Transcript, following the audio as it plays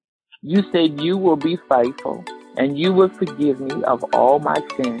You said you will be faithful and you will forgive me of all my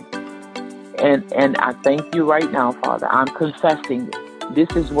sins. And I thank you right now, Father. I'm confessing it. This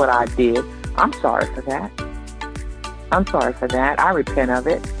is what I did. I'm sorry for that. I'm sorry for that. I repent of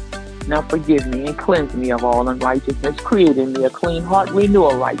it. Now forgive me and cleanse me of all unrighteousness. Create in me a clean heart. Renew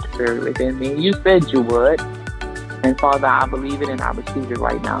a right spirit within me. You said you would. And Father, I believe it and I receive it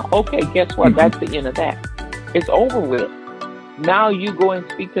right now. Okay, guess what? That's the end of that. It's over with. Now you go and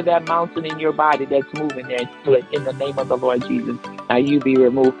speak to that mountain in your body that's moving there and do it in the name of the Lord Jesus. Now you be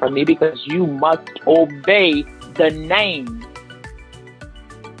removed from me because you must obey the name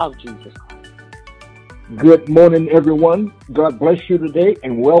of Jesus Christ. Good morning, everyone. God bless you today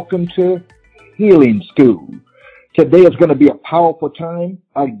and welcome to Healing School. Today is going to be a powerful time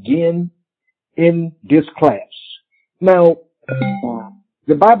again in this class. Now,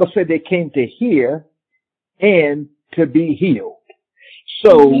 the Bible said they came to hear and to be healed.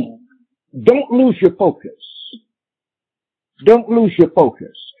 So don't lose your focus. Don't lose your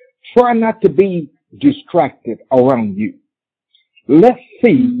focus. Try not to be distracted around you. Let's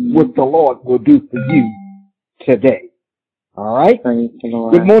see what the Lord will do for you today. All right? Praise the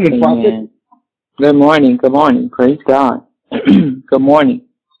Lord. Good morning, Amen. Prophet. Good morning. Good morning. Praise God. Good morning.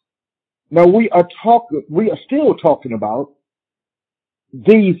 Now we are still talking about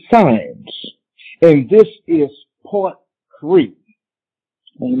these signs, and this is part 3.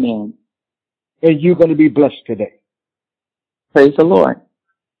 Amen. And you're going to be blessed today. Praise the Lord.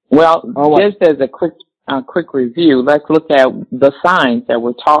 Well, right. Just as a quick review, let's look at the signs that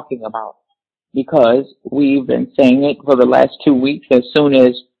we're talking about, because we've been saying it for the last 2 weeks. As soon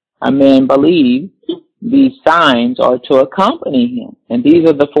as a man believes, these signs are to accompany him. And these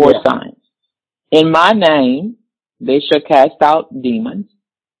are the 4 signs. In my name, they shall cast out demons.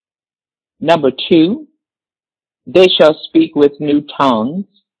 Number 2, they shall speak with new tongues.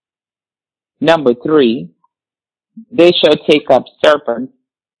 Number 3, they shall take up serpents,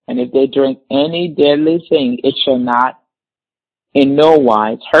 and if they drink any deadly thing, it shall not in no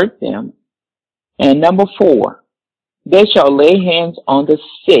wise hurt them. And number 4, they shall lay hands on the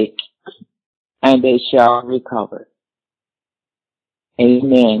sick, and they shall recover.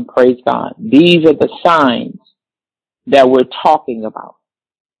 Amen. Praise God. These are the signs that we're talking about.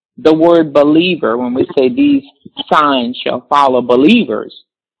 The word believer, when we say these signs shall follow believers,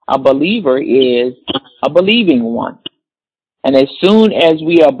 a believer is a believing one. And as soon as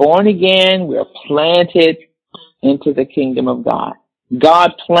we are born again, we are planted into the kingdom of God.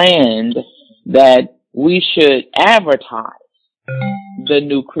 God planned that we should advertise the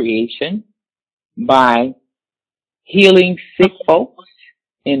new creation by healing sick folks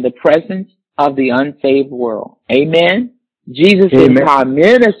in the presence of the unsaved world. Amen. Jesus' entire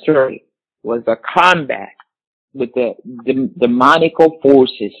ministry was a combat with the demonical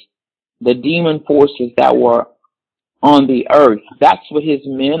forces, the demon forces that were on the earth. That's what his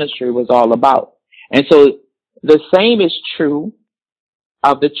ministry was all about. And so the same is true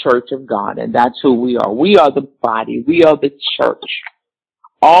of the church of God, and that's who we are. We are the body. We are the church.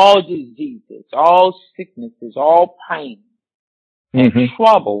 All diseases, all sicknesses, all pain, and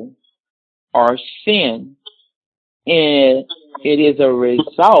trouble or sin, and it is a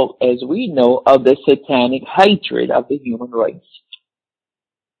result, as we know, of the satanic hatred of the human race.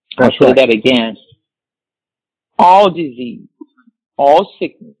 I'll say that again. All disease, all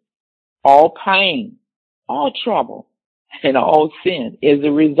sickness, all pain, all trouble, and all sin is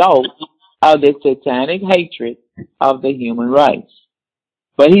a result of the satanic hatred of the human race.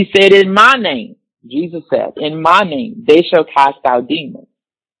 But he said, in my name, Jesus said, in my name, they shall cast out demons.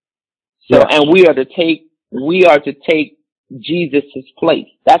 So, and we are to take Jesus' place.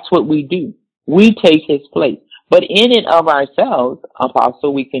 That's what we do. We take his place. But in and of ourselves,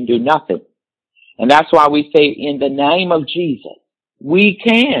 Apostle, we can do nothing. And that's why we say, in the name of Jesus, we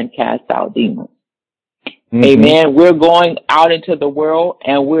can cast out demons. Amen. We're going out into the world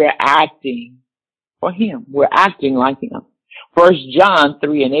and we're acting for him. We're acting like him. 1 John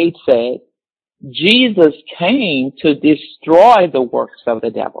 3:8 says, Jesus came to destroy the works of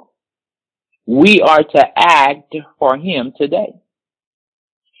the devil. We are to act for him today.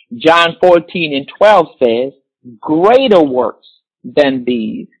 John 14:12 says, greater works than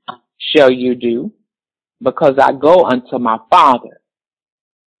these shall you do, because I go unto my Father.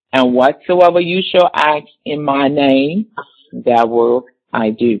 And whatsoever you shall ask in my name, that will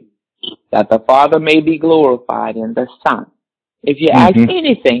I do, that the Father may be glorified in the Son. If you ask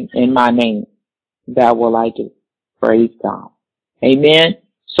anything in my name, that will I do. Praise God. Amen.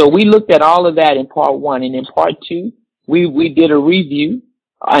 So we looked at all of that in part 1, and in part 2, we did a review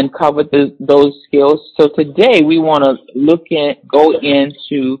and covered those skills. So today we want to go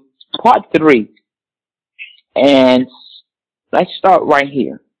into Part 3. And let's start right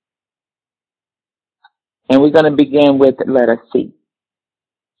here. And we're going to begin with letter C.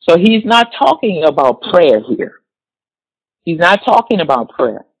 So he's not talking about prayer here. He's not talking about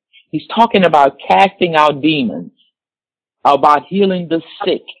prayer. He's talking about casting out demons, about healing the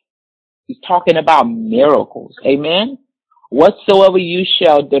sick. He's talking about miracles. Amen? Whatsoever you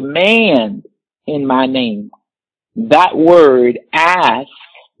shall demand in my name. That word ask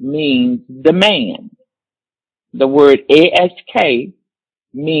means demand. The word ask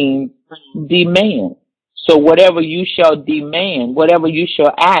means demand. So whatever you shall demand, whatever you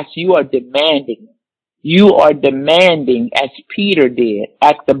shall ask, you are demanding. You are demanding, as Peter did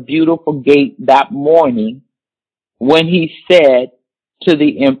at the beautiful gate that morning when he said to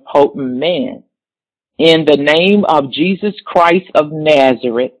the impotent man, in the name of Jesus Christ of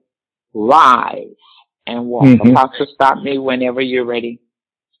Nazareth, rise and walk. Apostle, stop me whenever you're ready.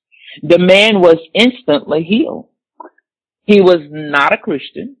 The man was instantly healed. He was not a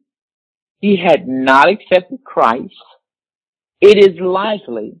Christian. He had not accepted Christ. It is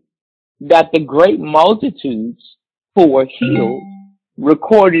likely that the great multitudes who were healed,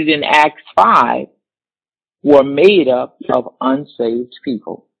 recorded in Acts 5, were made up of unsaved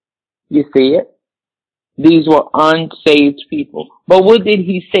people. You see it? These were unsaved people. But what did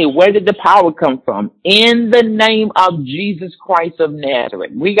he say? Where did the power come from? In the name of Jesus Christ of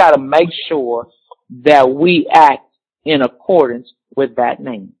Nazareth. We got to make sure that we act in accordance with that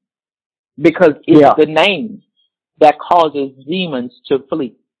name. Because it's the name that causes demons to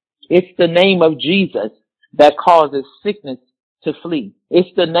flee. It's the name of Jesus that causes sickness to flee. It's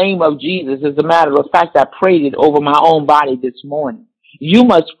the name of Jesus. As a matter of fact, I prayed it over my own body this morning. You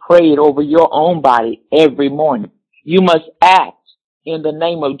must pray it over your own body every morning. You must act in the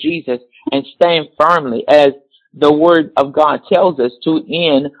name of Jesus and stand firmly, as the word of God tells us to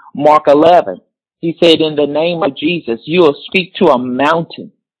in Mark 11. He said, in the name of Jesus, you will speak to a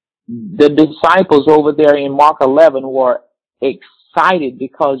mountain. The disciples over there in Mark 11 were excited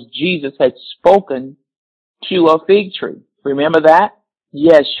because Jesus had spoken to a fig tree. Remember that?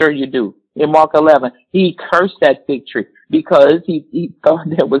 Yes, sure you do. In Mark 11, he cursed that fig tree because he thought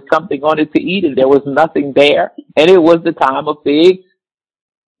there was something on it to eat and there was nothing there. And it was the time of figs.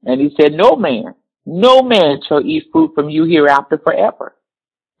 And he said, no man shall eat fruit from you hereafter forever.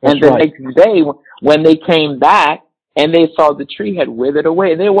 That's and the next day, when they came back and they saw the tree had withered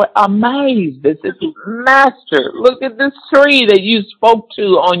away, they were amazed. They said, Master, look at this tree that you spoke to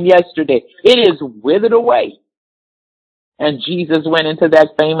on yesterday. It is withered away. And Jesus went into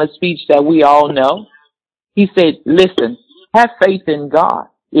that famous speech that we all know. He said, listen, have faith in God.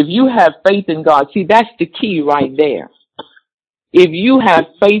 If you have faith in God, see, that's the key right there. If you have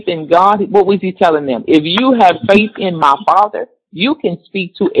faith in God, what was he telling them? If you have faith in my Father, you can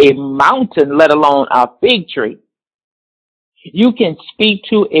speak to a mountain, let alone a fig tree. You can speak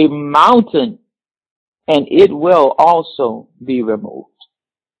to a mountain and it will also be removed.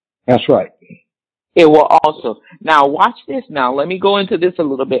 That's right. It will also. Now watch this now. Let me go into this a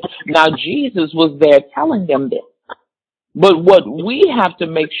little bit. Now Jesus was there telling them this. But what we have to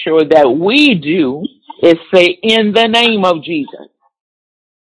make sure that we do is say, in the name of Jesus,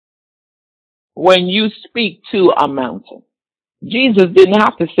 when you speak to a mountain. Jesus didn't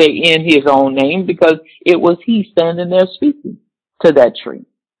have to say in his own name because it was he standing there speaking to that tree.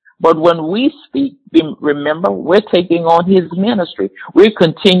 But when we speak, remember, we're taking on his ministry. We're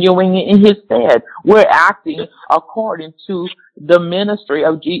continuing in his stead. We're acting according to the ministry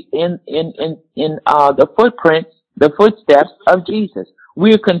of the footprints, the footsteps of Jesus.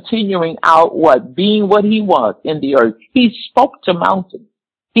 We're continuing out what? Being what he was in the earth. He spoke to mountains.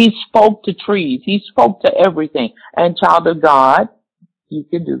 He spoke to trees. He spoke to everything. And child of God, you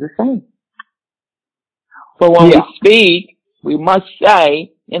can do the same. But when we speak, we must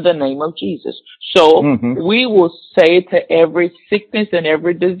say in the name of Jesus. So we will say to every sickness and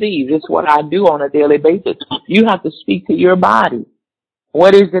every disease. It's what I do on a daily basis. You have to speak to your body.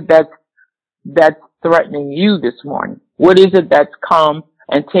 What is it that's threatening you this morning? What is it that's come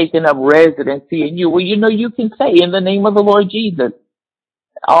and taken up residency in you? Well, you know, you can say in the name of the Lord Jesus,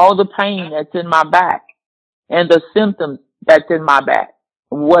 all the pain that's in my back and the symptoms that's in my back,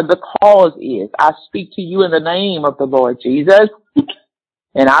 what the cause is, I speak to you in the name of the Lord Jesus,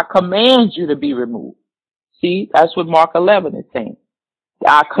 and I command you to be removed. See, that's what Mark 11 is saying.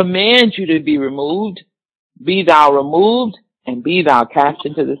 I command you to be removed, be thou removed, and be thou cast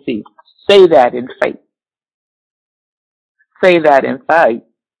into the sea. Say that in faith. Say that in faith,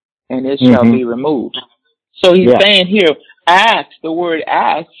 and it shall be removed. So he's saying here, ask, the word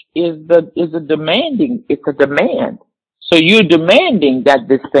ask is a demanding, it's a demand. So you're demanding that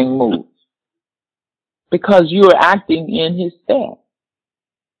this thing moves because you are acting in his stead.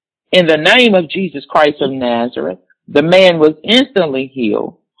 In the name of Jesus Christ of Nazareth, the man was instantly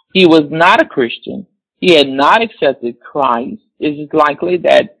healed. He was not a Christian. He had not accepted Christ. It is likely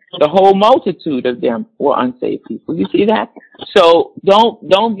that the whole multitude of them were unsaved people. You see that? So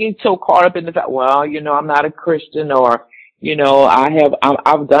don't get so caught up in the fact, well, I'm not a Christian, or,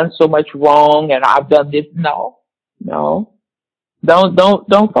 I've done so much wrong and I've done this. No.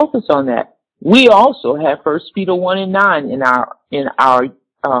 Don't focus on that. We also have 1 Peter 1:9 in our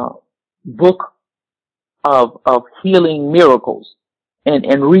book of healing miracles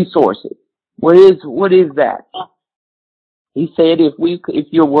and resources. What is that? He said if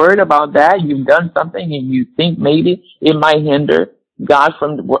you're worried about that, you've done something and you think maybe it might hinder God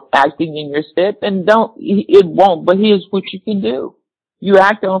from acting in your stead, then it won't. But here's what you can do. You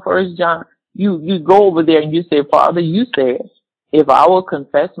act on 1 John. You go over there and you say, Father, you said, if I will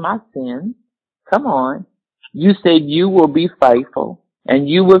confess my sins, come on. You said you will be faithful and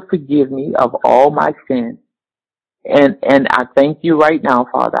you will forgive me of all my sins. And I thank you right now,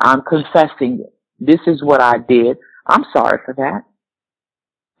 Father. I'm confessing it. This is what I did. I'm sorry for that.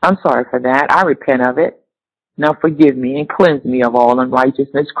 I'm sorry for that. I repent of it. Now forgive me and cleanse me of all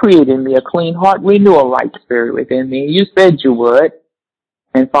unrighteousness. Create in me a clean heart. Renew a right spirit within me. You said you would.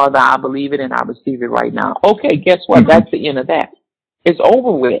 And Father, I believe it and I receive it right now. Okay, guess what? That's the end of that. It's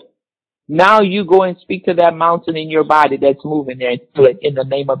over with. Now you go and speak to that mountain in your body that's moving there and tell it in the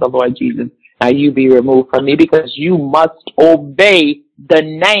name of the Lord Jesus. Now you be removed from me, because you must obey the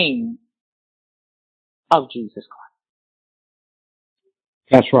name of Jesus Christ.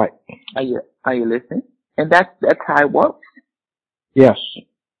 That's right. Are you listening? And that's how it works. Yes.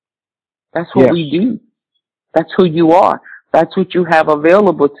 That's what we do. That's who you are. That's what you have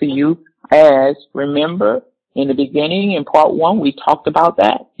available to you. As remember in the beginning in part 1, we talked about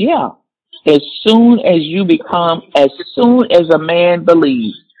that. Yeah. As soon as a man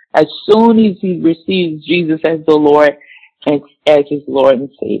believes, as soon as he receives Jesus as the Lord and as his Lord and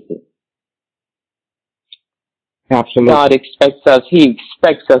Savior. Absolutely. God he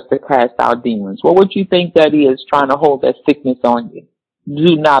expects us to cast out demons. Well, what you think that is trying to hold that sickness on you?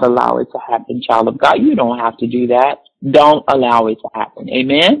 Do not allow it to happen, child of God. You don't have to do that. Don't allow it to happen.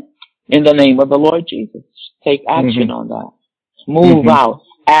 Amen? In the name of the Lord Jesus. Take action on that. Move out.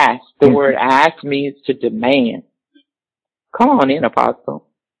 Ask. The word ask means to demand. Come on in, Apostle.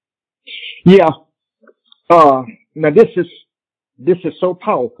 Yeah. Now this is so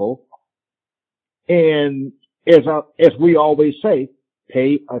powerful. And as we always say,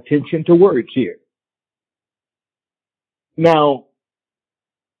 pay attention to words here. Now,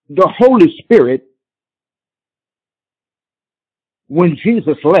 the Holy Spirit, when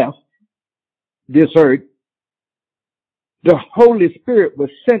Jesus left this earth, the Holy Spirit was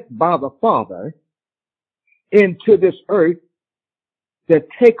sent by the Father into this earth to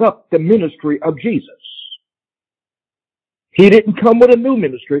take up the ministry of Jesus. He didn't come with a new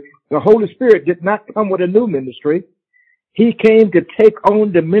ministry. The Holy Spirit did not come with a new ministry. He came to take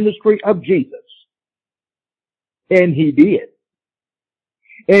on the ministry of Jesus. And he did.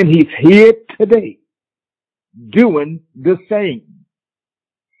 And he's here today doing the same.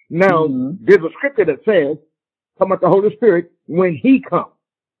 Now, there's a scripture that says, come about the Holy Spirit, when he comes,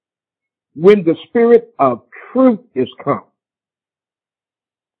 when the Spirit of truth is come.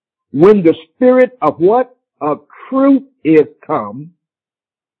 When the Spirit of what? Of truth is come,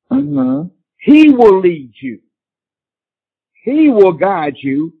 he will lead you. He will guide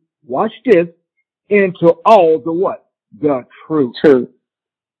you, watch this, into all the what? The truth.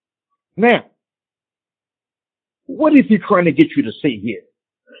 Now, what is he trying to get you to see here?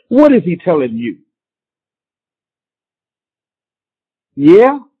 What is he telling you?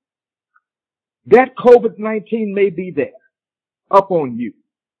 Yeah, that COVID-19 may be there, up on you.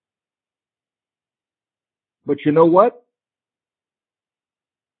 But you know what?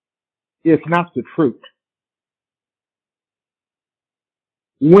 It's not the truth.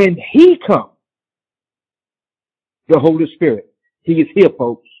 When he comes, the Holy Spirit, he is here,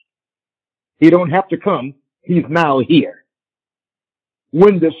 folks. He don't have to come. He's now here.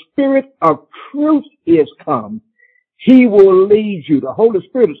 When the Spirit of truth is come, he will lead you. The Holy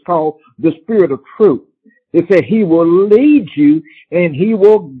Spirit is called the Spirit of truth. It said he will lead you and he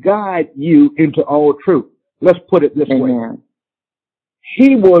will guide you into all truth. Let's put it this way.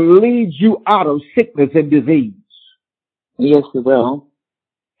 He will lead you out of sickness and disease. Yes, he will.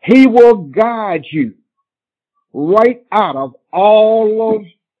 He will guide you right out of all of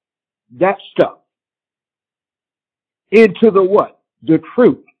that stuff into the what? The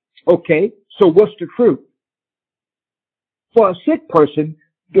truth. Okay, so what's the truth? For a sick person,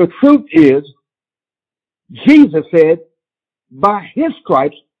 the truth is, Jesus said, by his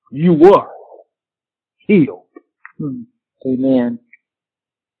stripes you were healed. Amen.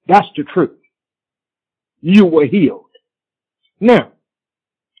 That's the truth. You were healed. Now,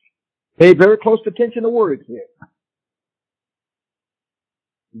 pay very close attention to words here.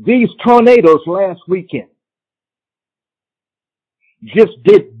 These tornadoes last weekend just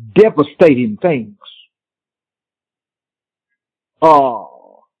did devastating things.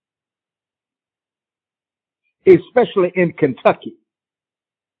 Especially in Kentucky.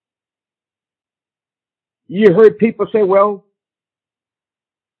 You heard people say, well,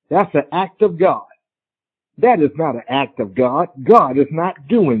 that's an act of God. That is not an act of God. God is not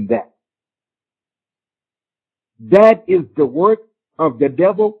doing that. That is the work of the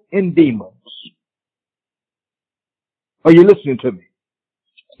devil and demons. Are you listening to me?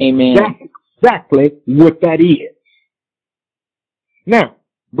 Amen. That's exactly what that is. Now,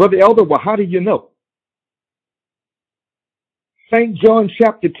 Brother Elder, well, how do you know? St. John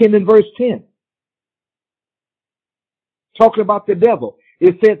chapter 10 and verse 10. Talking about the devil.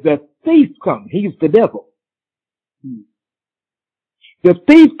 It said the thief come. He's the devil. The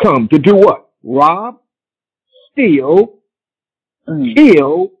thief come to do what? Rob, steal,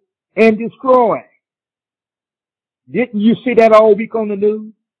 kill, and destroy. Didn't you see that all week on the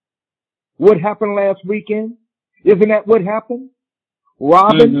news? What happened last weekend? Isn't that what happened?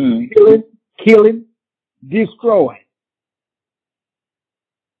 Robbing, killing, destroying.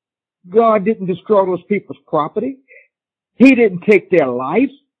 God didn't destroy those people's property. He didn't take their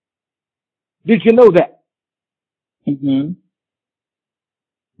lives. Did you know that?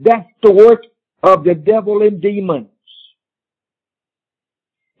 That's the work of the devil and demons.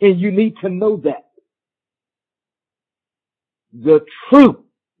 And you need to know that. The truth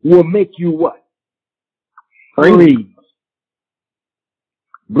will make you what? Free.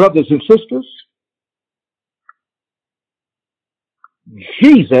 Brothers and sisters,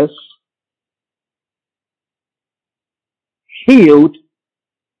 Jesus healed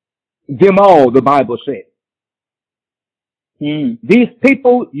them all, the Bible said. These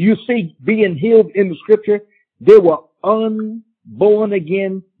people you see being healed in the scripture, they were unborn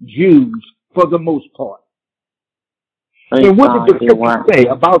again Jews for the most part. And what did the scripture say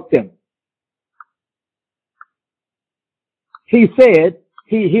about them? He said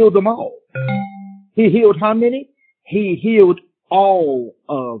he healed them all. He healed how many? He healed all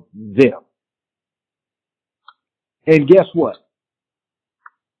of them. And guess what?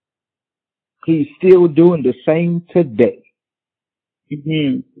 He's still doing the same today.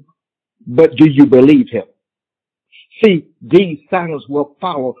 But do you believe him? See, these signs will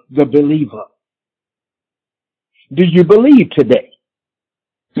follow the believer. Do you believe today?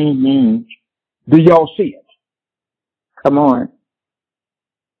 Do y'all see it? Come on.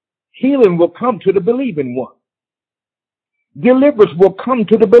 Healing will come to the believing one. Deliverance will come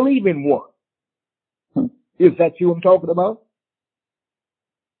to the believing one. Is that you I'm talking about?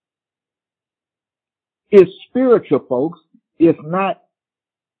 It's spiritual, folks. It's not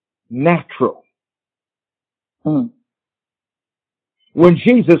natural. When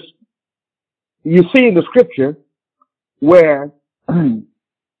Jesus, you see in the scripture where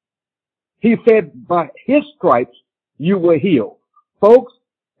he said, by his stripes you were healed. Folks,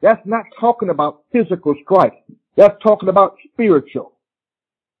 that's not talking about physical stripes. That's talking about spiritual.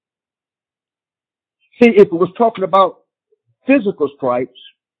 See, if it was talking about physical stripes,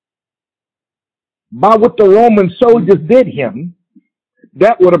 by what the Roman soldiers did him,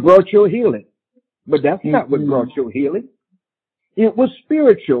 that would have brought your healing. But that's not what brought your healing. It was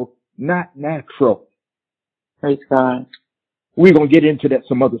spiritual, not natural. Praise God. We're going to get into that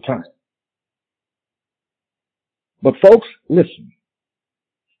some other time. But folks, listen.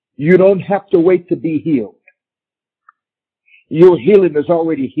 You don't have to wait to be healed. Your healing is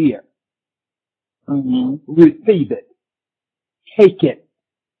already here. Receive it. Take it.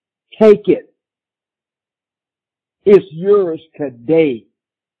 Take it. It's yours today.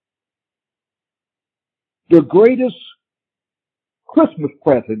 The greatest Christmas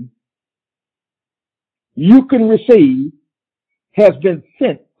present you can receive has been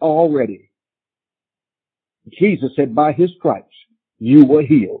sent already. Jesus said, by his stripes you were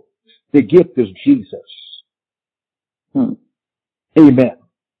healed. The gift is Jesus. Amen.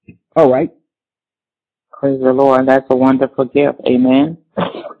 All right. Praise the Lord. That's a wonderful gift. Amen.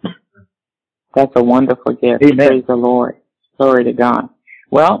 That's a wonderful gift. Amen. Praise the Lord. Glory to God.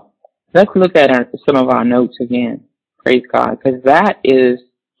 Well, let's look at some of our notes again. Praise God. Because that is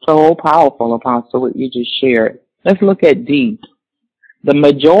so powerful, Apostle, what you just shared. Let's look at D. The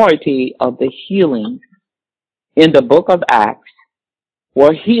majority of the healing in the book of Acts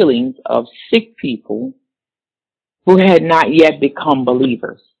were healings of sick people who had not yet become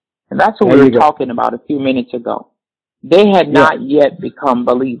believers. And that's what we were talking about a few minutes ago. They had not yet become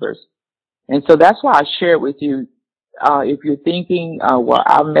believers. And so that's why I shared with you, if you're thinking, well,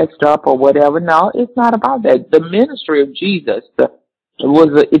 I messed up or whatever. No, it's not about that. The ministry of Jesus,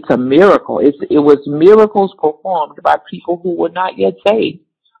 it's a miracle. It was miracles performed by people who were not yet saved.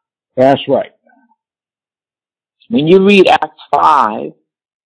 That's right. When you read Acts 5,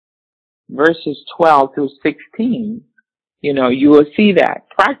 verses 12 through 16, you will see that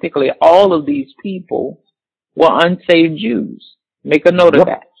practically all of these people were unsaved Jews. Make a note of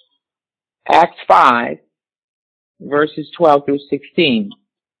that. Acts 5, verses 12 through 16.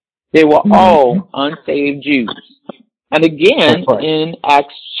 They were all unsaved Jews. And again, in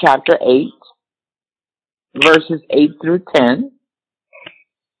Acts chapter 8, verses 8 through 10,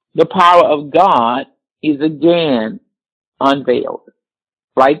 the power of God is again unveiled.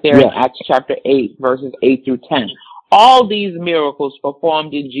 Right there in Acts chapter 8, verses 8 through 10. All these miracles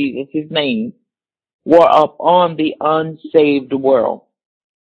performed in Jesus' name were upon the unsaved world.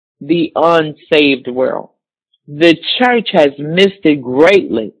 The unsaved world. The church has missed it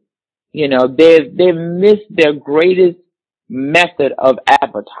greatly. They've missed their greatest method of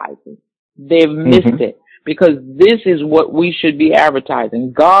advertising. They've missed it because this is what we should be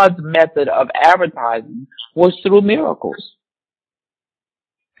advertising. God's method of advertising was through miracles.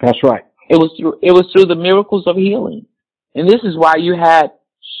 That's right. It was through the miracles of healing. And this is why you had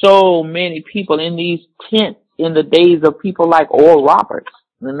so many people in these tents in the days of people like Oral Roberts.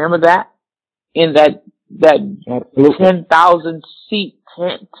 Remember that? In that 10,000 seat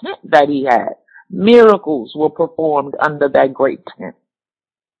tent that he had. Miracles were performed under that great tent.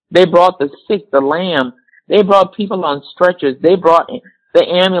 They brought the sick, the lame. They brought people on stretchers. They brought the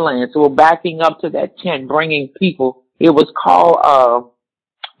ambulance who were backing up to that tent, bringing people. It was called,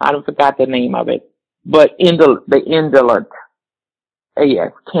 I forgot the name of it, but the indolent,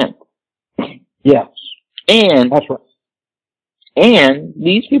 tent. Yes. And that's right. And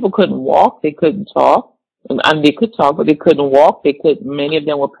these people couldn't walk, they couldn't talk. I mean, they could talk, but they couldn't walk. Many of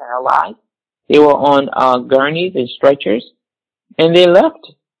them were paralyzed. They were on gurneys and stretchers, and they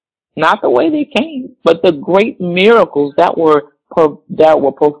left not the way they came, but the great miracles that were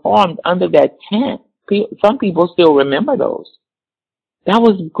performed under that tent. Some people still remember those. That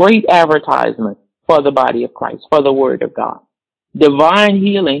was great advertisement for the body of Christ, for the Word of God. Divine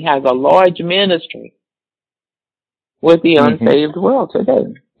Healing has a large ministry with the unsaved world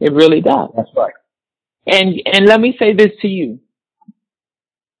today. It really does. That's right. And let me say this to you.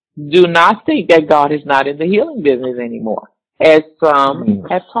 Do not think that God is not in the healing business anymore, as some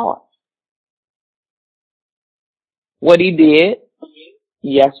have taught. What he did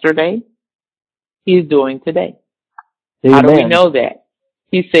yesterday, he's doing today. Amen. How do we know that?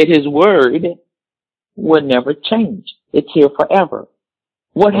 He said his word will never change. It's here forever.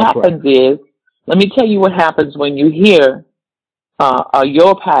 What happens is, let me tell you what happens when you hear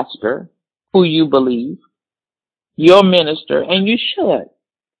your pastor, who you believe, your minister, and you should.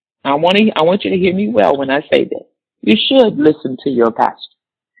 I want you to hear me well when I say this. You should listen to your pastor.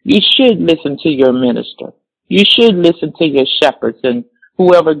 You should listen to your minister. You should listen to your shepherds and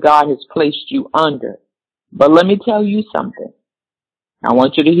whoever God has placed you under. But let me tell you something. I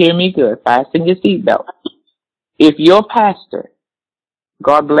want you to hear me good. Fasten your seatbelt. If your pastor,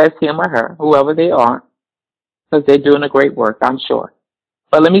 God bless him or her, whoever they are, because they're doing a great work, I'm sure.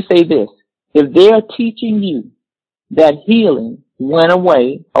 But let me say this. If they're teaching you that healing went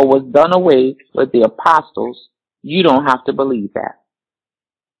away or was done away with the apostles, you don't have to believe that.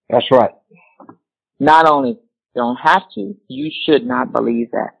 That's right. Not only don't have to, you should not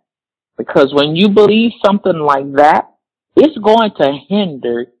believe that. Because when you believe something like that, it's going to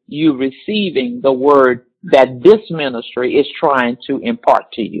hinder you receiving the word that this ministry is trying to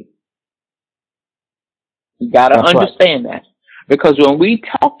impart to you. You got to understand that. Because when we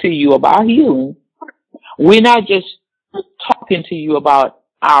talk to you about healing, we're not just talking to you about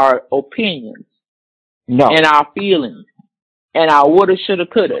our opinions and our feelings and our woulda, shoulda,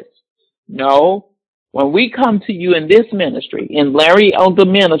 couldas. No. When we come to you in this ministry, in Larry Elder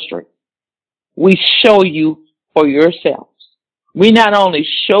Ministry, we show you for yourselves. We not only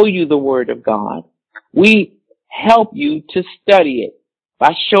show you the Word of God, we help you to study it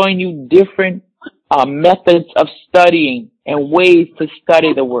by showing you different methods of studying and ways to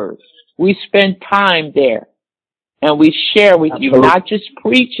study the Word. We spend time there and we share with you, not just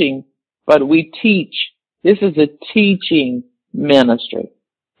preaching, but we teach. This is a teaching ministry.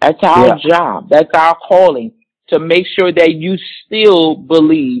 That's our job. That's our calling, to make sure that you still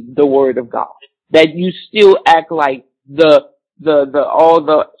believe the Word of God. that you still act like all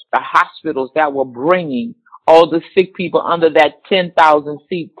the hospitals that were bringing all the sick people under that 10,000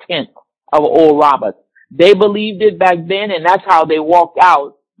 seat tent of Oral Roberts. They believed it back then, and that's how they walked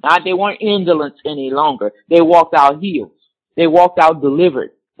out. They weren't indolent any longer. They walked out healed. They walked out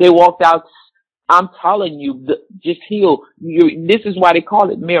delivered. They walked out, I'm telling you, just healed. This is why they call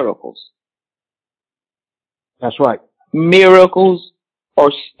it miracles. That's right. Miracles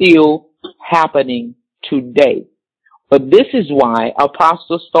are still happening today. But this is why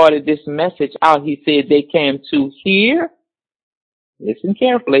Apostle started this message out. He said they came to hear, listen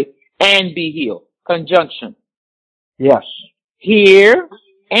carefully, and be healed. Conjunction. Yes. Hear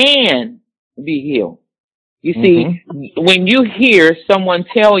and be healed. You see, when you hear someone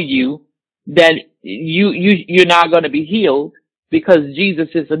tell you that you're not going to be healed because Jesus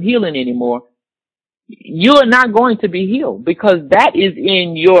isn't healing anymore, you're not going to be healed because that is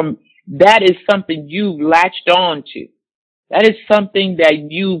something you've latched on to. That is something that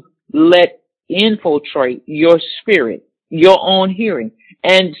you let infiltrate your spirit, your own hearing.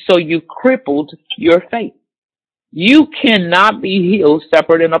 And so you crippled your faith. You cannot be healed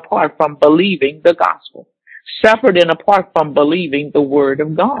separate and apart from believing the gospel, separate and apart from believing the word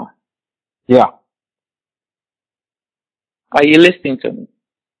of God. Yeah. Are you listening to me?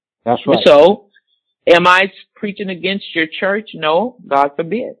 That's right. So, am I preaching against your church? No, God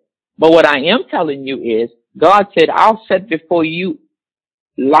forbid. But what I am telling you is, God said, I'll set before you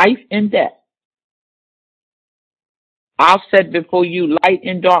life and death. I'll set before you light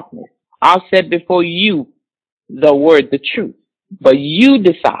and darkness. I'll set before you the word, the truth. But you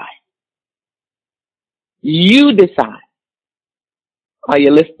decide. You decide. Are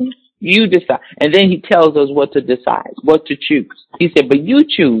you listening? You decide. And then he tells us what to decide, what to choose. He said, but you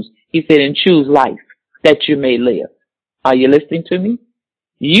choose. He said, and choose life that you may live. Are you listening to me?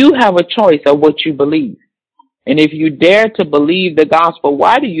 You have a choice of what you believe. And if you dare to believe the gospel,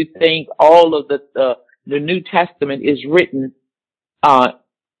 why do you think all of the New Testament is written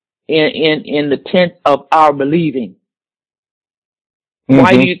in the tense of our believing?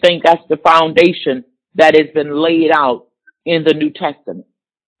 Why do you think that's the foundation that has been laid out in the New Testament?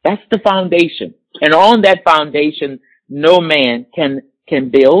 That's the foundation. And on that foundation, no man can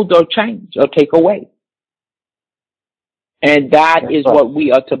build or change or take away. And that is what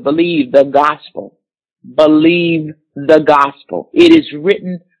we are to believe, the gospel. Believe the gospel. It is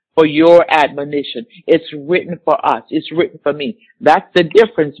written for your admonition. It's written for us. It's written for me. That's the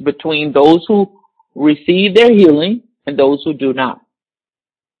difference between those who receive their healing and those who do not.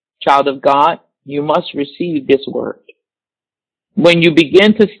 Child of God, you must receive this word. When you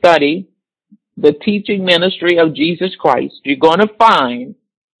begin to study the teaching ministry of Jesus Christ, you're going to find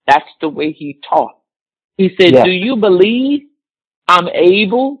that's the way he taught. He said, do you believe I'm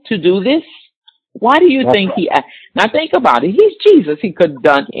able to do this? Why do you think he asked? Now think about it. He's Jesus. He could have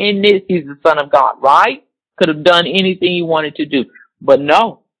done anything. He's the Son of God, right? Could have done anything he wanted to do. But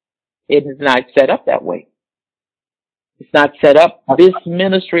no, it is not set up that way. It's not set up. This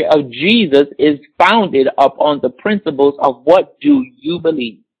ministry of Jesus is founded upon the principles of what do you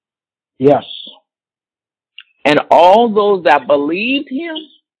believe? Yes. And all those that believed him,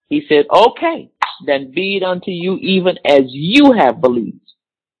 he said, okay, then be it unto you even as you have believed.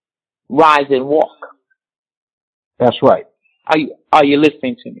 Rise and walk. That's right. Are you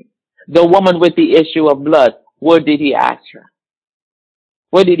listening to me? The woman with the issue of blood, what did he ask her?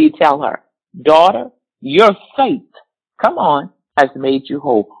 What did he tell her? Daughter, your faith, come on, has made you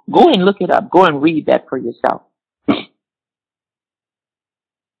whole. Go and look it up. Go and read that for yourself.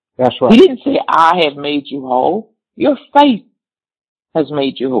 That's right. He didn't say, I have made you whole. Your faith has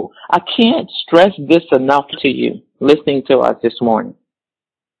made you whole. I can't stress this enough to you listening to us this morning.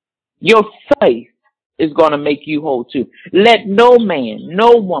 Your faith is going to make you whole too. Let no man,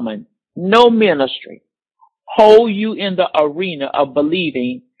 no woman, no ministry hold you in the arena of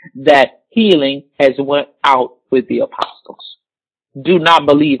believing that healing has went out with the apostles. Do not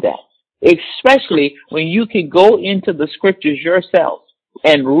believe that. Especially when you can go into the scriptures yourself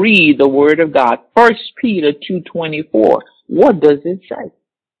and read the word of God. 1 Peter 2:24. What does it say?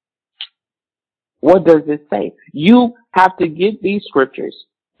 What does it say? You have to get these scriptures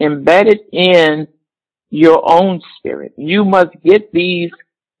embedded in your own spirit. You must get these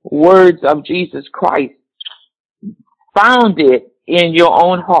words of Jesus Christ founded in your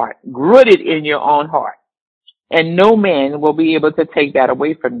own heart, rooted in your own heart. And no man will be able to take that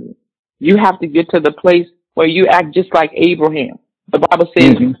away from you. You have to get to the place where you act just like Abraham. The Bible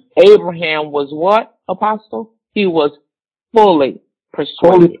says Abraham was what, Apostle? He was fully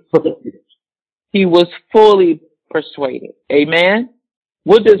persuaded. He was fully persuaded. Amen?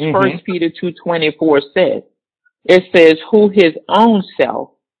 What does First Peter 2:24 say? It says, who his own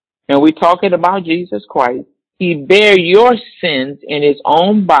self, and we're talking about Jesus Christ, he bare your sins in his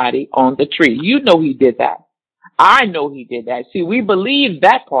own body on the tree. You know he did that. I know he did that. See, we believe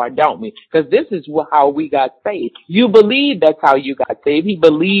that part, don't we? Because this is how we got saved. You believe that's how you got saved. He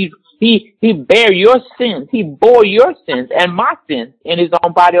believed he bare your sins. He bore your sins and my sins in his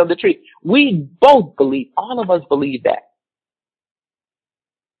own body on the tree. We both believe. All of us believe that.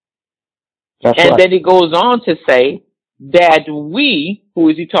 That's and right. then it goes on to say that we, who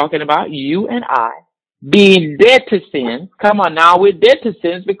is he talking about? You and I, being dead to sin. Come on now, we're dead to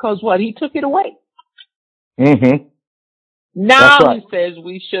sins because what? He took it away. Now right. he says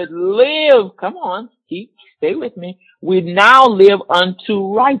we should live. Come on, stay with me. We now live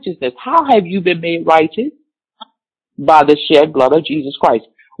unto righteousness. How have you been made righteous? By the shed blood of Jesus Christ.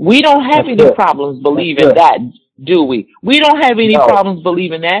 We don't have any problems believing that, do we? We don't have any problems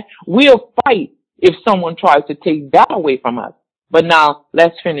believing that. We'll fight if someone tries to take that away from us. But now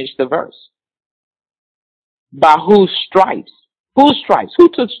let's finish the verse. By whose stripes? Whose stripes? Who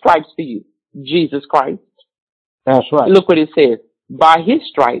took stripes for you? Jesus Christ. That's right. Look what it says. By his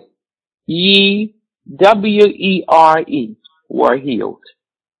stripes, ye, W-E-R-E, were healed.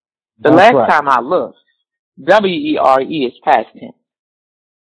 The last time I looked, W-E-R-E is past tense.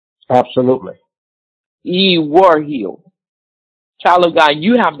 Absolutely. Ye were healed. Child of God,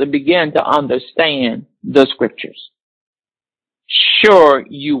 you have to begin to understand the scriptures. Sure,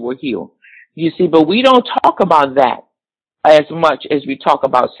 you were healed. You see, but we don't talk about that as much as we talk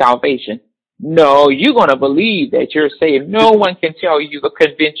about salvation. No, you're going to believe that you're saved. No one can tell you or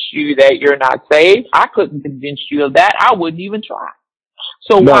convince you that you're not saved. I couldn't convince you of that. I wouldn't even try.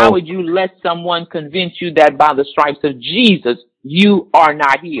 So why would you let someone convince you that by the stripes of Jesus, you are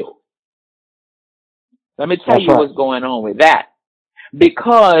not healed? Let me tell you what's going on with that.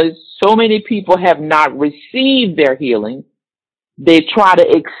 Because so many people have not received their healing, they try to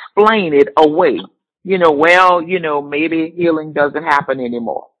explain it away. Maybe healing doesn't happen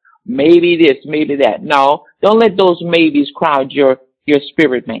anymore. Maybe this, maybe that. No, don't let those maybes crowd your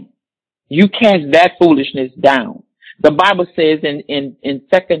spirit, man. You cast that foolishness down. The Bible says in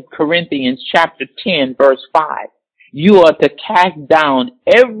 2 Corinthians chapter 10, verse 5, you are to cast down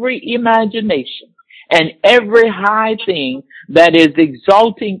every imagination and every high thing that is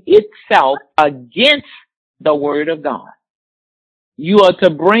exalting itself against the word of God. You are to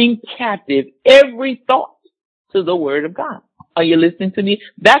bring captive every thought to the word of God. Are you listening to me?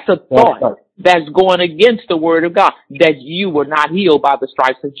 That's a thought that's going against the word of God, that you were not healed by the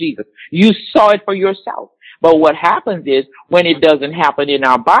stripes of Jesus. You saw it for yourself. But what happens is when it doesn't happen in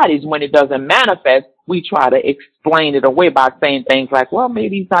our bodies, when it doesn't manifest, we try to explain it away by saying things like, well,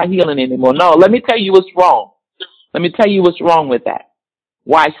 maybe he's not healing anymore. No, let me tell you what's wrong. Let me tell you what's wrong with that.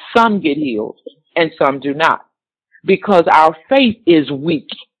 Why some get healed and some do not. Because our faith is weak.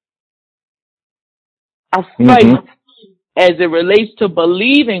 Our faith, as it relates to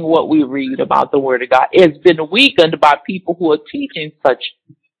believing what we read about the Word of God, has been weakened by people who are teaching such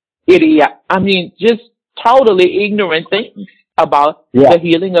just totally ignorant things about the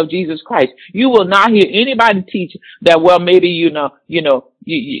healing of Jesus Christ. You will not hear anybody teach that, well, maybe,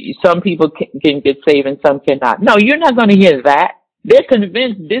 some people can get saved and some cannot. No, you're not going to hear that. They're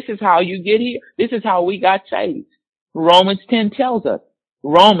convinced this is how you get here. This is how we got saved. Romans 10 tells us,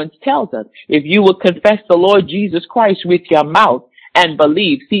 if you will confess the Lord Jesus Christ with your mouth and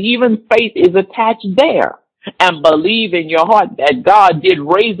believe, see, even faith is attached there, and believe in your heart that God did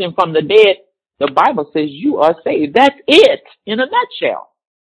raise him from the dead, the Bible says you are saved. That's it in a nutshell.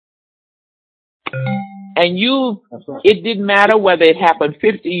 And it didn't matter whether it happened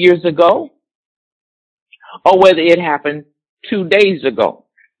 50 years ago or whether it happened 2 days ago.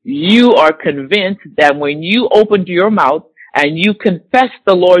 You are convinced that when you opened your mouth and you confess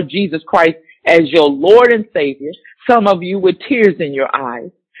the Lord Jesus Christ as your Lord and Savior, some of you with tears in your eyes,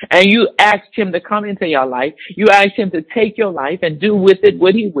 and you asked him to come into your life, you asked him to take your life and do with it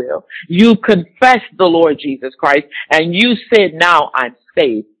what he will. You confessed the Lord Jesus Christ and you said, now I'm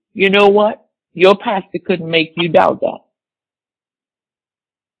saved. You know what? Your pastor couldn't make you doubt that.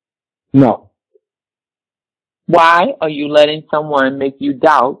 No. Why are you letting someone make you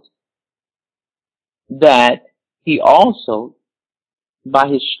doubt that he also, by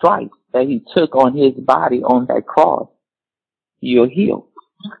his stripes that he took on his body on that cross, you're healed?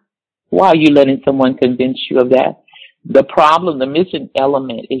 Why are you letting someone convince you of that? The problem, the missing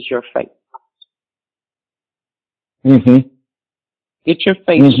element is your faith. Get your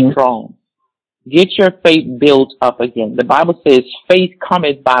faith strong. Get your faith built up again. The Bible says faith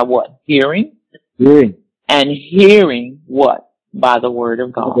cometh by what? Hearing. And hearing what? by the Word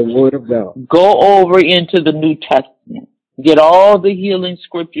of By God. the Word of God. Go over into the New Testament. Get all the healing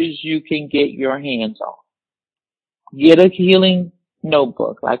scriptures you can get your hands on. Get a healing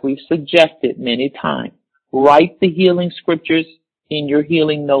notebook, like we've suggested many times. Write the healing scriptures in your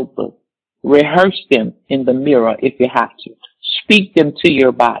healing notebook. Rehearse them in the mirror if you have to. Speak them to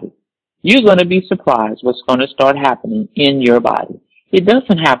your body. You're going to be surprised what's going to start happening in your body. It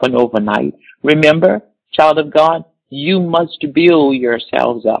doesn't happen overnight. Remember, child of God, you must build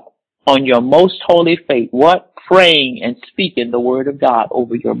yourselves up on your most holy faith. What? Praying and speaking the Word of God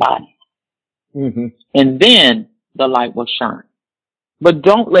over your body. Mm-hmm. And then the light will shine. But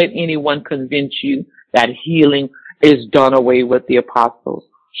don't let anyone convince you that healing is done away with the apostles.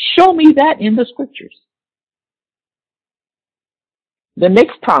 Show me that in the scriptures. The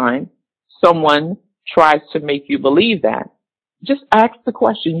next time someone tries to make you believe that, just ask the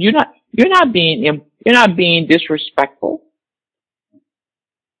question. You're not being disrespectful.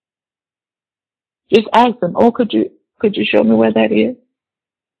 Just ask them, oh, could you show me where that is?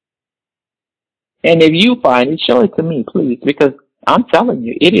 And if you find it, show it to me, please, because I'm telling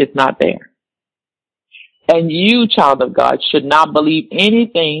you, it is not there. And you, child of God, should not believe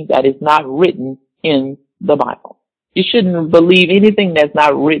anything that is not written in the Bible. You shouldn't believe anything that's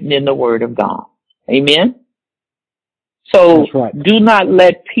not written in the Word of God. Amen? So That's right. Do not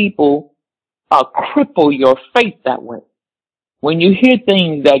let people cripple your faith that way. When you hear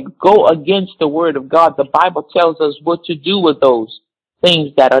things that go against the Word of God, the Bible tells us what to do with those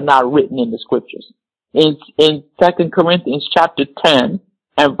things that are not written in the Scriptures. In 2 Corinthians chapter 10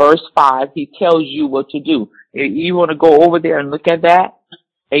 and verse 5, he tells you what to do. You want to go over there and look at that?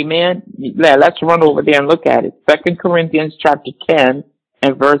 Amen? Let's run over there and look at it. 2 Corinthians chapter 10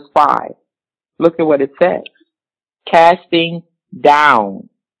 and verse 5. Look at what it says. Casting down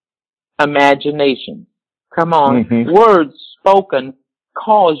imagination. Come on. Mm-hmm. Words spoken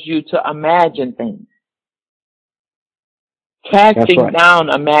cause you to imagine things. Casting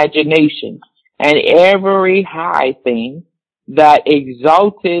down imagination and every high thing that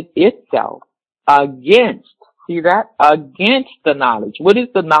exalted itself against, see that? Against the knowledge. What is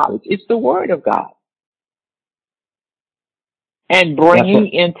the knowledge? It's the Word of God. And bringing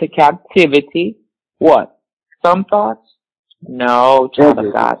into captivity what? Some thoughts? No, child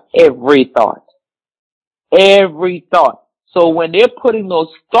of God. Every thought. Every thought. So when they're putting those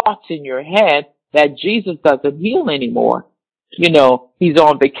thoughts in your head that Jesus doesn't heal anymore, he's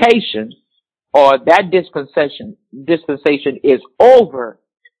on vacation, or that dispensation is over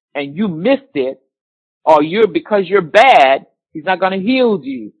and you missed it, or because you're bad, he's not going to heal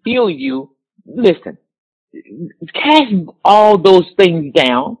you. Listen, cast all those things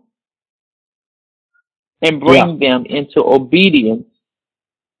down and bring them into obedience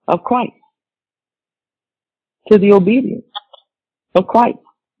of Christ. To the obedience of Christ.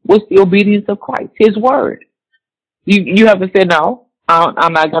 What's the obedience of Christ? His word. You have to say, no,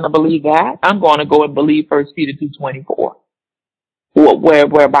 I'm not going to believe that. I'm going to go and believe 1 Peter 2:24.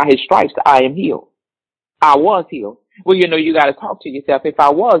 Where by his stripes I am healed. I was healed. Well, you got to talk to yourself. If I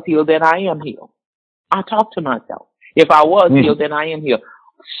was healed, then I am healed. I talk to myself. If I was healed, then I am healed.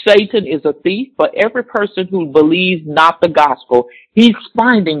 Satan is a thief, but every person who believes not the gospel, he's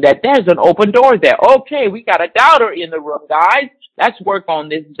finding that there's an open door there. Okay, we got a doubter in the room, guys. Let's work on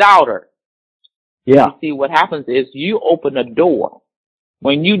this doubter. Yeah. You see, what happens is you open a door.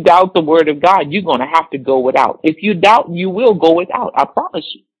 When you doubt the Word of God, you're going to have to go without. If you doubt, you will go without. I promise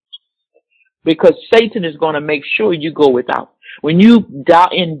you. Because Satan is going to make sure you go without. When you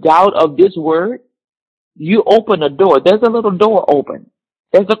in doubt of this Word, you open a door. There's a little door open.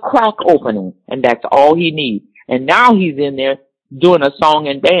 There's a crack opening, and that's all he needs. And now he's in there doing a song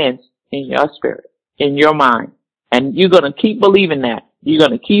and dance in your spirit, in your mind. And you're going to keep believing that. You're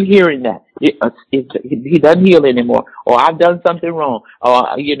going to keep hearing that. He doesn't heal anymore. Or I've done something wrong. Or,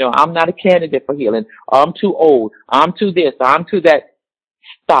 I'm not a candidate for healing. Or I'm too old. I'm too this. I'm too that.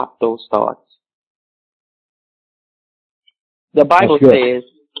 Stop those thoughts. The Bible says,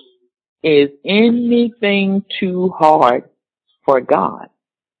 is anything too hard for God?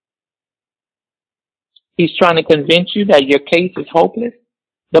 He's trying to convince you that your case is hopeless.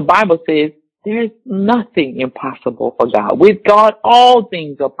 The Bible says there's nothing impossible for God. With God, all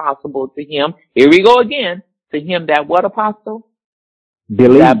things are possible to him. Here we go again. To him that what, apostle?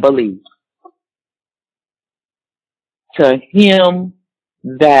 Believe. That believes. To him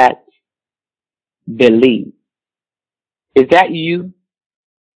that believes. Is that you?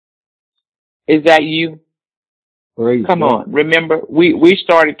 Is that you? Praise Come God. on. Remember, we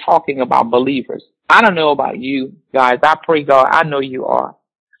started talking about believers. I don't know about you guys. I pray God, I know you are.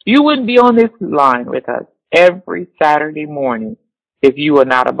 You wouldn't be on this line with us every Saturday morning if you are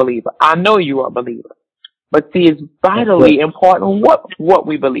not a believer. I know you are a believer. But see, it's vitally important what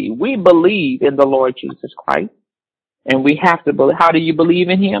we believe. We believe in the Lord Jesus Christ. And we have to believe. How do you believe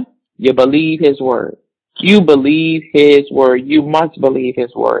in him? You believe his word. You believe his word. You must believe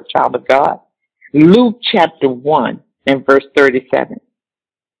his word, child of God. Luke chapter 1 and verse 37.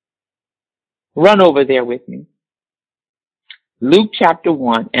 Run over there with me. Luke chapter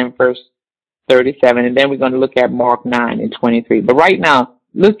 1 and verse 37. And then we're going to look at Mark 9 and 23. But right now,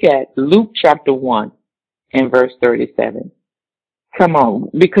 look at Luke chapter 1 and verse 37. Come on.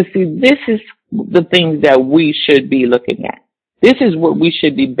 Because see, this is the things that we should be looking at. This is what we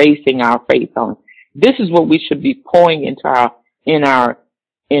should be basing our faith on. This is what we should be pouring into in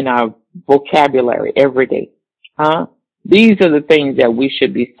our vocabulary every day. These are the things that we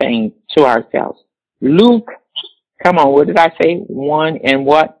should be saying to ourselves. Luke, come on, what did I say? 1 and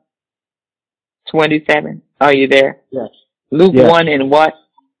what? 27. Are you there? Yes. Luke 1 and what?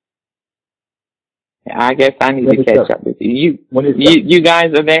 I guess I need to catch up with you. You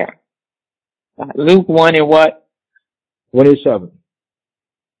guys are there? Luke 1 and what? 27.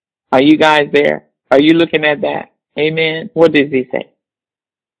 Are you guys there? Are you looking at that? Amen. What does he say?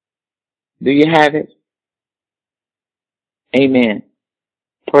 Do you have it? Amen.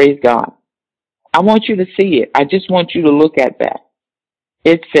 Praise God. I want you to see it. I just want you to look at that.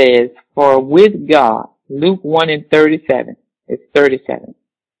 It says, for with God, Luke 1 and 37. It's 37.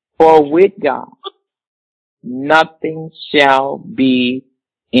 For with God, nothing shall be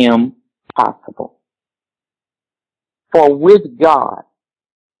impossible. For with God,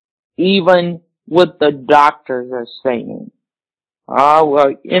 even what the doctors are saying,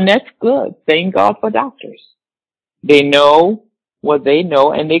 well, and that's good. Thank God for doctors. They know what they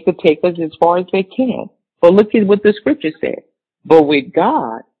know, and they could take us as far as they can. But look at what the scripture says. But with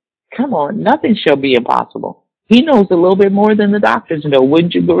God, come on, nothing shall be impossible. He knows a little bit more than the doctors know.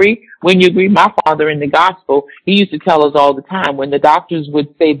 Wouldn't you agree? Wouldn't you agree? My father in the gospel, he used to tell us all the time when the doctors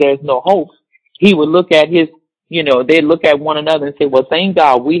would say there's no hope, he would look at his, they'd look at one another and say, well, thank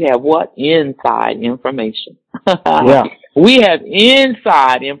God we have what? Inside information. Yeah. We have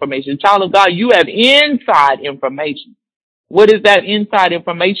inside information. Child of God, you have inside information. What is that inside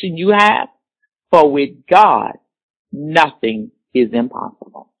information you have? For with God, nothing is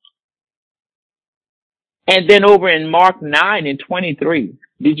impossible. And then over in Mark 9 and 23,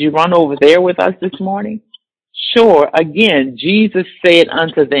 did you run over there with us this morning? Sure. Again, Jesus said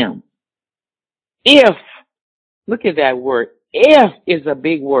unto them, if, look at that word, if is a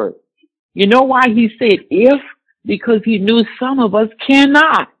big word. You know why he said if? Because he knew some of us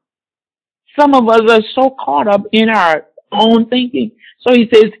cannot. Some of us are so caught up in our own thinking. So he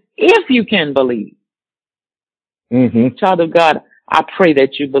says, if you can believe. Mm-hmm. Child of God, I pray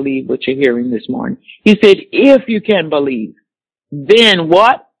that you believe what you're hearing this morning. He said, if you can believe, then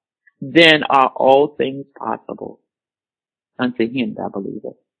what? Then are all things possible unto him that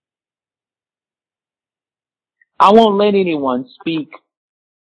believeth. I won't let anyone speak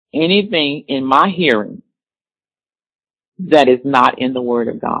anything in my hearing that is not in the word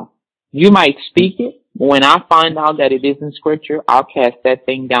of God. You might speak it. When I find out that it isn't scripture, I'll cast that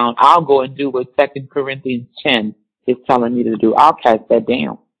thing down. I'll go and do what 2 Corinthians 10 is telling me to do. I'll cast that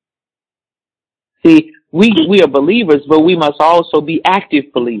down. See, we are believers, but we must also be active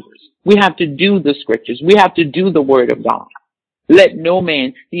believers. We have to do the scriptures. We have to do the word of God. Let no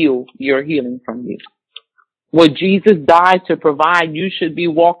man steal your healing from you. What Jesus died to provide, you should be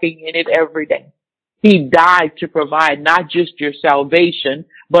walking in it every day. He died to provide not just your salvation,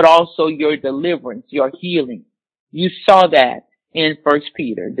 but also your deliverance, your healing. You saw that in 1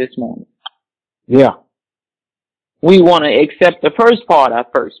 Peter this morning. Yeah. We want to accept the first part of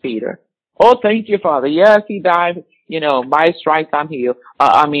 1 Peter. Oh, thank you, Father. Yes, he died, by his stripes I'm healed.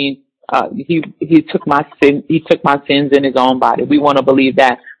 He took my sins in his own body. We want to believe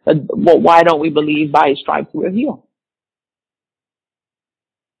that. But why don't we believe by his stripes we're healed?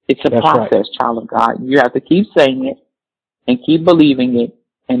 It's a process, right, child of God. You have to keep saying it and keep believing it,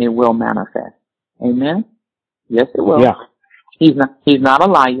 and it will manifest. Amen? Yes, it will. Yeah. He's not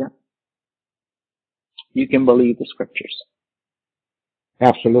a liar. You can believe the scriptures.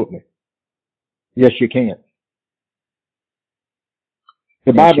 Absolutely. Yes, you can.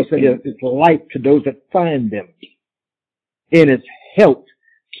 The Bible says it's life to those that find them, and it's health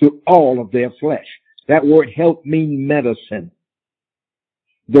to all of their flesh. That word health means medicine.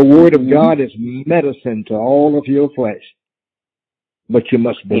 The word of God is medicine to all of your flesh. But you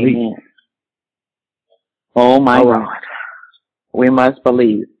must believe. Amen. Oh my God. We must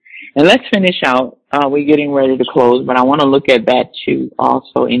believe. And let's finish out We're getting ready to close, but I want to look at that too.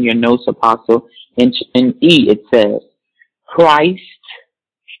 Also in your notes, Apostle, in E it says, Christ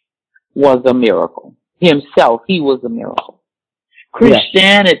was a miracle. Himself, he was a miracle. Yes.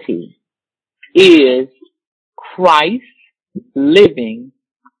 Christianity is Christ living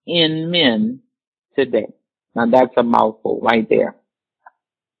in men today. Now that's a mouthful right there.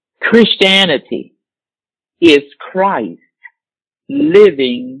 Christianity is Christ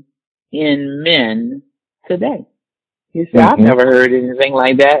living in men today. You say, I've never heard anything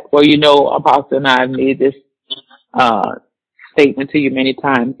like that. Well, you know, Apostle and I have made this statement to you many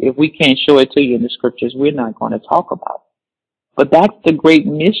times. If we can't show it to you in the scriptures, we're not going to talk about it. But that's the great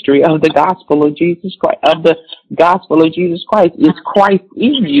mystery of the gospel of Jesus Christ, Is Christ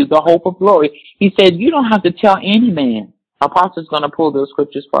in you, the hope of glory. He said, you don't have to tell any man. Apostle's going to pull those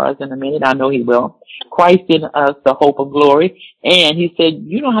scriptures for us in a minute. I know he will. Christ in us, the hope of glory. And he said,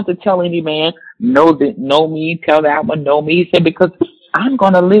 you don't have to tell any man, know me, tell that one, know me. He said, because I'm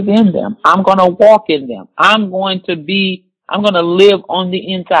going to live in them. I'm going to walk in them. I'm going to live on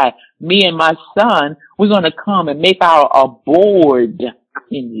the inside. Me and my son, we're going to come and make our abode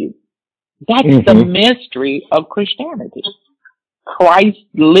in you. That's the mystery of Christianity. Christ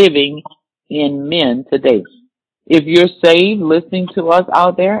living in men today. If you're saved, listening to us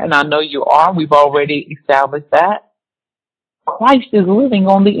out there, and I know you are, we've already established that, Christ is living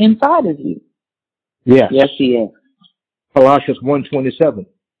on the inside of you. Yes. Yes, he is. Colossians 1:27.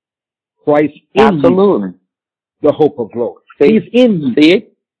 Christ in Absolutely. you, the hope of glory. He's in you. See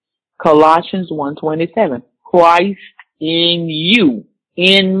it? Colossians 1:27. Christ in you,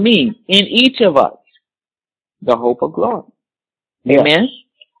 in me, in each of us, the hope of glory. Yes. Amen?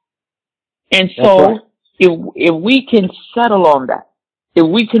 And so, if we can settle on that, if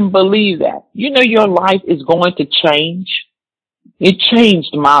we can believe that, you know your life is going to change. It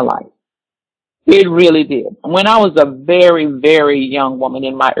changed my life. It really did. When I was a very, very young woman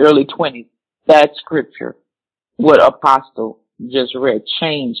in my early 20s, that scripture, what Apostle just read,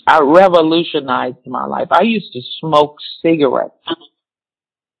 changed. I revolutionized my life. I used to smoke cigarettes.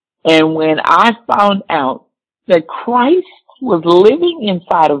 And when I found out that Christ was living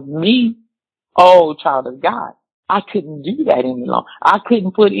inside of me, oh, child of God, I couldn't do that any longer. I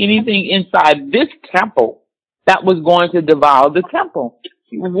couldn't put anything inside this temple that was going to devour the temple.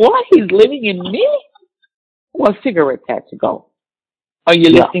 What? He's living in me? Well, cigarettes had to go. Are you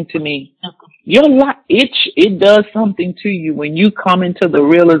listening to me? Your life, it does something to you when you come into the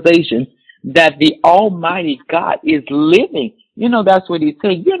realization that the Almighty God is living. You know, that's what he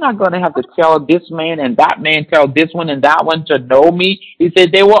said. You're not going to have to tell this man and that man, tell this one and that one to know me. He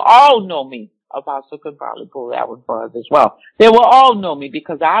said they will all know me. Apostle could probably pull that one for us as well. They will all know me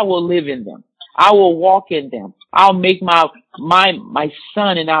because I will live in them. I will walk in them. I'll make my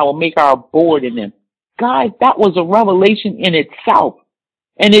son and I will make our abode in them. Guys, that was a revelation in itself.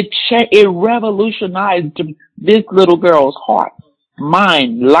 And it revolutionized this little girl's heart,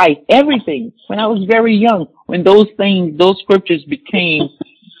 mind, life, everything. When I was very young, when those scriptures became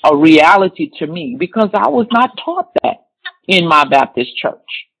a reality to me, because I was not taught that in my Baptist church.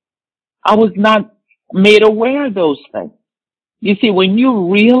 I was not made aware of those things. You see, when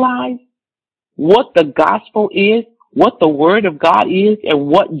you realize what the gospel is, what the word of God is, and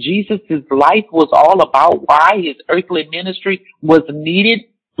what Jesus' life was all about, why his earthly ministry was needed,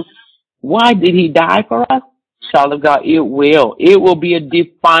 why did he die for us? Child of God, it will be a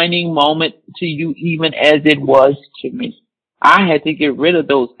defining moment to you, even as it was to me. I had to get rid of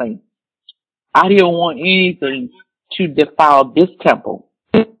those things. I didn't want anything to defile this temple.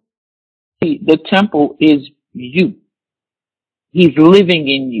 See, the temple is you. He's living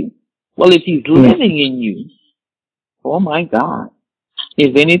in you. Well, if he's living in you, oh my God,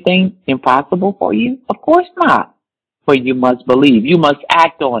 is anything impossible for you? Of course not. But you must believe. You must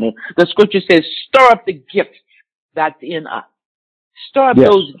act on it. The scripture says, stir up the gifts that's in us. Stir up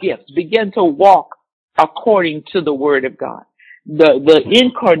those gifts. Begin to walk according to the word of God. The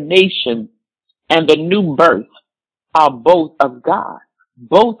incarnation and the new birth are both of God.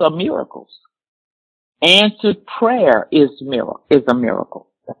 Both are miracles. Answered prayer is a miracle.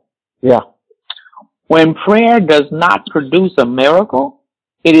 Yeah. When prayer does not produce a miracle,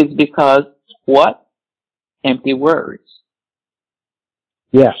 it is because what? Empty words.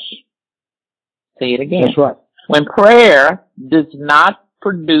 Yes. Say it again. That's right. When prayer does not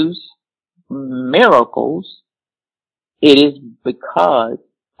produce miracles, it is because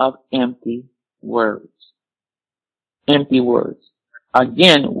of empty words. Empty words.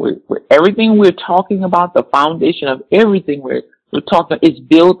 Again, everything we're talking about, the foundation of everything we're talking is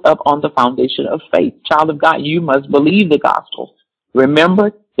built up on the foundation of faith. Child of God, you must believe the gospel.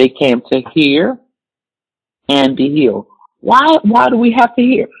 Remember, they came to hear and be healed. Why do we have to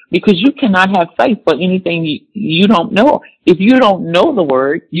hear? Because you cannot have faith for anything you don't know. If you don't know the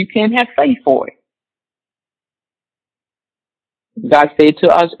word, you can't have faith for it. God said to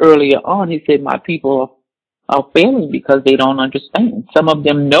us earlier on, he said, my people are failing because they don't understand. Some of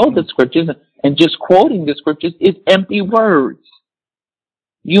them know the scriptures, and just quoting the scriptures is empty words.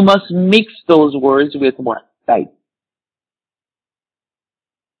 You must mix those words with what? Faith.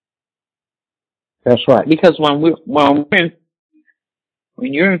 That's right. Because when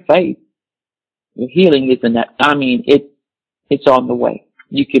you're in faith, your healing isn't that. I mean, it's on the way.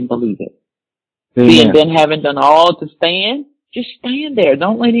 You can believe it. Amen. See, and then having done all to stand, just stand there.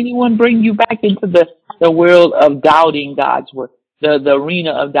 Don't let anyone bring you back into the world of doubting God's word, the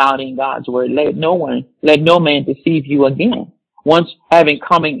arena of doubting God's word. Let no man deceive you again. Once having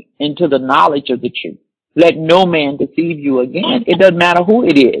coming into the knowledge of the truth, let no man deceive you again. It doesn't matter who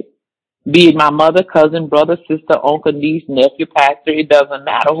it is. Be it my mother, cousin, brother, sister, uncle, niece, nephew, pastor, it doesn't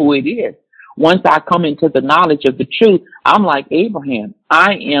matter who it is. Once I come into the knowledge of the truth, I'm like Abraham.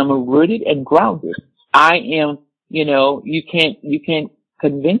 I am rooted and grounded. I am, you can't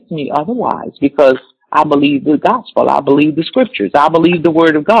convince me otherwise, because I believe the gospel. I believe the scriptures. I believe the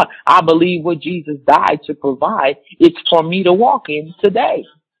word of God. I believe what Jesus died to provide. It's for me to walk in today.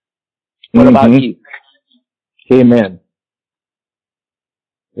 What about you? Amen.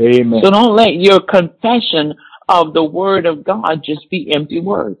 Amen. So don't let your confession of the word of God just be empty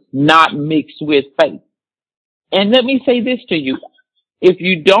words, not mixed with faith. And let me say this to you. If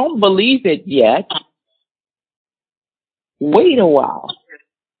you don't believe it yet, wait a while.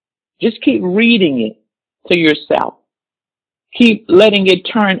 Just keep reading it to yourself. Keep letting it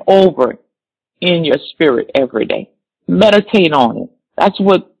turn over in your spirit every day. Meditate on it. That's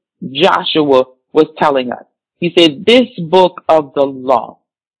what Joshua was telling us. He said, this book of the law,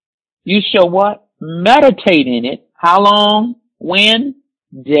 you shall what? Meditate in it. How long? When?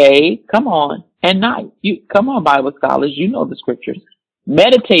 Day. Come on. And night. Come on, Bible scholars. You know the scriptures.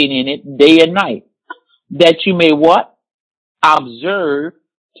 Meditate in it day and night. That you may what? Observe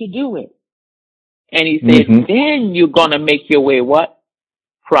to do it. And he said, then you're going to make your way what?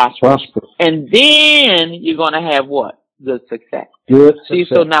 Prosperous. And then you're going to have what? Good success. Good success. See,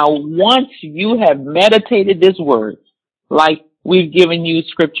 so now once you have meditated this word, like we've given you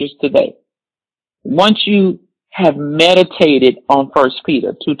scriptures today, once you have meditated on 1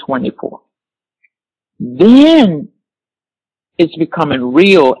 Peter 2:24, then it's becoming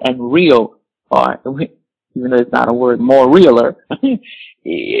real and real, or even though it's not a word, more realer.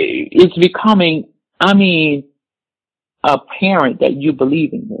 It's becoming, apparent that you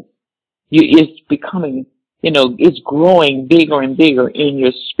believe in this. It's becoming, it's growing bigger and bigger in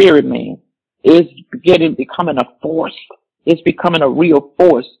your spirit, man. It's becoming a force. It's becoming a real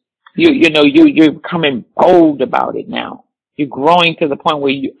force. You're becoming bold about it now. You're growing to the point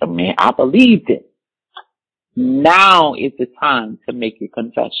where I believed it. Now is the time to make your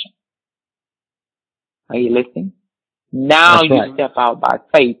confession. Are you listening? Now That's right. Step out by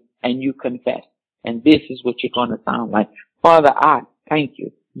faith and you confess. And this is what you're going to sound like. Father, I thank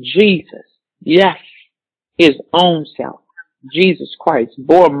you. Jesus, yes, his own self, Jesus Christ,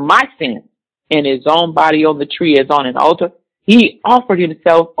 bore my sins in his own body on the tree as on an altar. He offered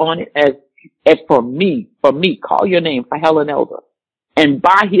himself on it as for me, call your name, for Helen Elder. And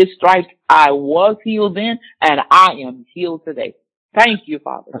by his stripes, I was healed then, and I am healed today. Thank you,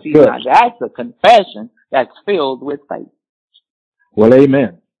 Father. See, now that's a confession that's filled with faith. Well,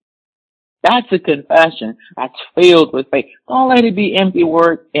 amen. That's a confession that's filled with faith. Don't let it be empty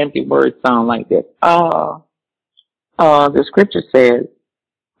words. Empty words sound like this. The scripture says,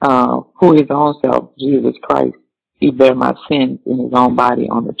 who his own self, Jesus Christ, he bare my sins in his own body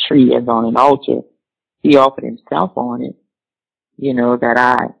on the tree as on an altar. He offered himself on it, that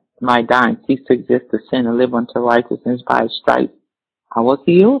I might die and cease to exist to sin and live unto righteousness. By his stripes I was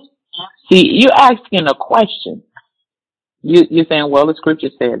healed. See, you're asking a question. You're saying, well, the scripture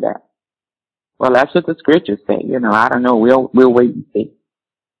said that. Well, that's what the scriptures say. I don't know. We'll wait and see.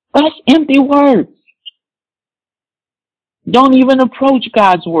 That's empty words. Don't even approach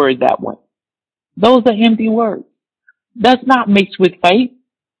God's word that way. Those are empty words. That's not mixed with faith.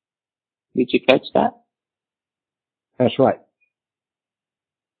 Did you catch that? That's right.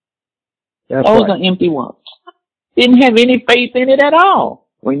 Those are empty words. Didn't have any faith in it at all.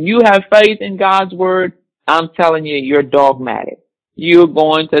 When you have faith in God's word, I'm telling you, you're dogmatic. You're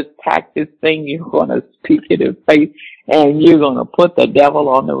going to attack this thing. You're going to speak it in faith, and you're going to put the devil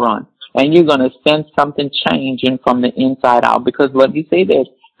on the run. And you're going to sense something changing from the inside out. Because let me say this,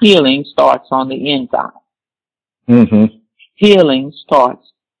 healing starts on the inside. Healing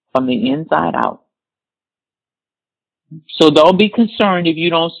starts from the inside out. So don't be concerned if you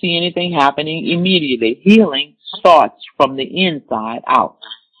don't see anything happening immediately. Healing starts from the inside out.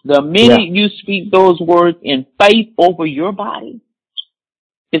 The minute you speak those words in faith over your body,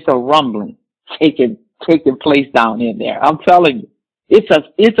 it's a rumbling taking place down in there. I'm telling you,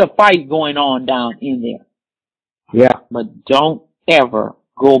 it's a fight going on down in there. Yeah. But don't ever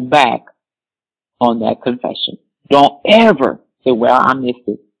go back on that confession. Don't ever say, "Well, I missed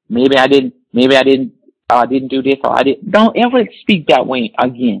it. Maybe I didn't do this, or I didn't." Don't ever speak that way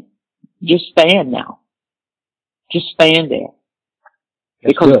again. Just stand now. Just stand there.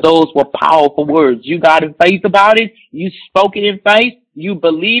 That's Because good. those were powerful words. You got in faith about it. You spoke it in faith. You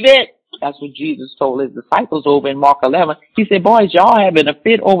believe it. That's what Jesus told his disciples over in Mark 11. He said, "Boys, y'all having a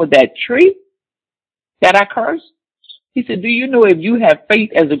fit over that tree that I cursed?" He said, "Do you know if you have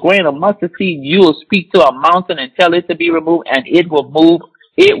faith as a grain of mustard seed, you will speak to a mountain and tell it to be removed, and it will move.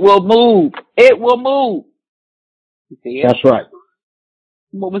 It will move. It will move." He said, "Yeah." That's right.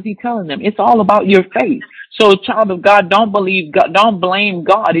 What was he telling them? It's all about your faith. So, child of God, don't believe God, don't blame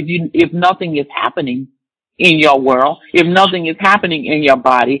God if nothing is happening in your world, if nothing is happening in your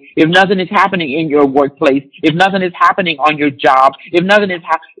body, if nothing is happening in your workplace, if nothing is happening on your job, if nothing is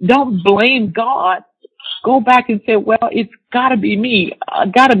don't blame God. Go back and say, "Well, it's got to be me. I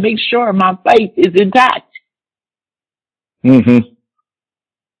got to make sure my faith is intact." Mm-hmm.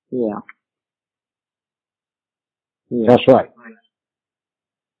 Yeah. That's right.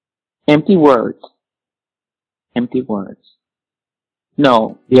 Empty words. Empty words.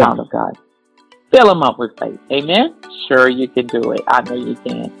 No, child of God. Fill them up with faith. Amen? Sure, you can do it. I know you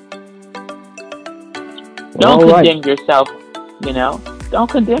can. Don't condemn yourself, Don't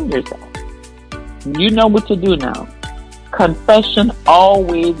condemn yourself. You know what to do now. Confession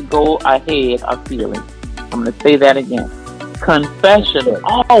always go ahead of healing. I'm going to say that again. Confession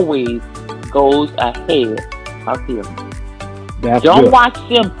always goes ahead of healing. Don't watch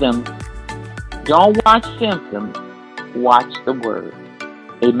symptoms. Don't watch symptoms. Watch the word.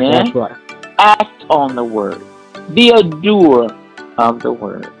 Amen? That's right. Act on the word. Be a doer of the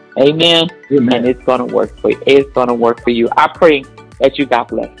word. Amen? Amen. And it's going to work for you. It's going to work for you. I pray that you got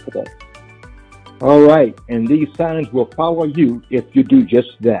blessed today. All right. And these signs will follow you if you do just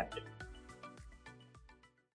that.